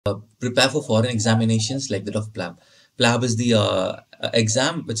prepare for foreign examinations like that of PLAB. PLAB is the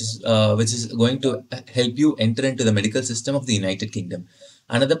exam which is going to help you enter into the medical system of the United Kingdom.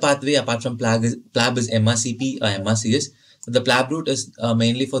 Another pathway apart from PLAB is MRCP or MRCS. So the PLAB route is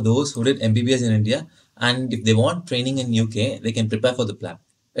mainly for those who did MBBS in India, and if they want training in UK, they can prepare for the PLAB.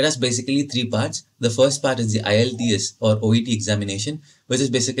 It has basically three parts. The first part is the IELTS or OET examination, which is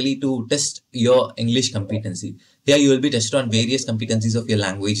basically to test your English competency. Here you will be tested on various competencies of your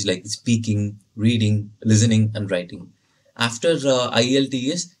language like speaking, reading, listening, and writing. After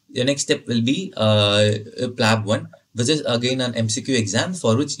IELTS, your next step will be PLAB 1, which is again an MCQ exam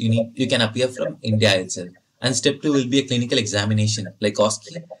for which you can appear from India itself. And step 2 will be a clinical examination like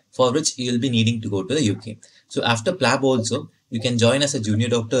OSCE, for which you will be needing to go to the UK. So after PLAB also, you can join as a junior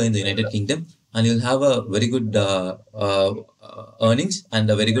doctor in the United Kingdom, and you'll have a very good earnings and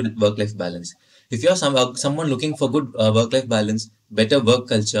a very good work-life balance. If you're someone looking for good work-life balance, better work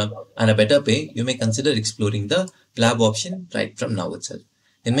culture, and a better pay, you may consider exploring the PLAB option right from now itself.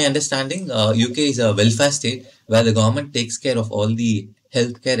 In my understanding, UK is a welfare state where the government takes care of all the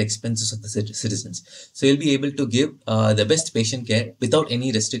healthcare expenses of the citizens. So you'll be able to give the best patient care without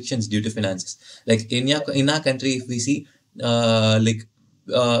any restrictions due to finances. Like in our country, if we see,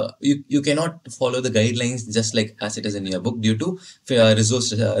 you cannot follow the guidelines just like as it is in your book due to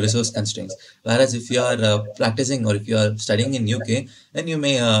resource constraints. Whereas if you are practicing or if you are studying in UK, then you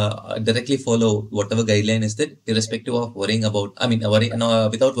may directly follow whatever guideline is that, irrespective of worrying about,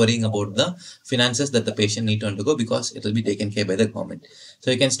 without worrying about the finances that the patient need to undergo, because it will be taken care by the government.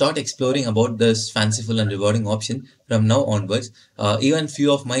 So you can start exploring about this fanciful and rewarding option from now onwards. Even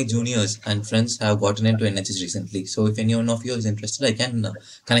few of my juniors and friends have gotten into NHS recently. So if anyone of you is interested, I can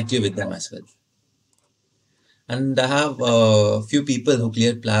connect you with them as well. And I have a few people who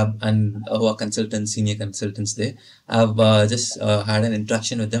cleared PLAB and who are consultants, senior consultants there. I've just had an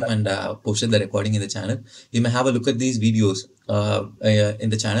interaction with them and posted the recording in the channel. You may have a look at these videos in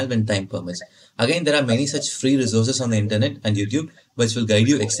the channel when time permits. Again, there are many such free resources on the internet and YouTube which will guide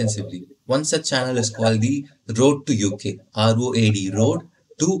you extensively. One such channel is called the Road to UK, ROAD, Road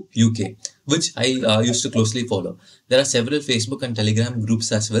to UK, which I used to closely follow. There are several Facebook and Telegram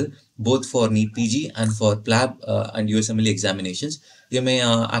groups as well, both for NEETPG and for PLAB and USMLE examinations. You may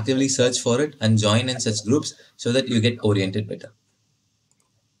actively search for it and join in such groups so that you get oriented better.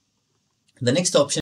 The next option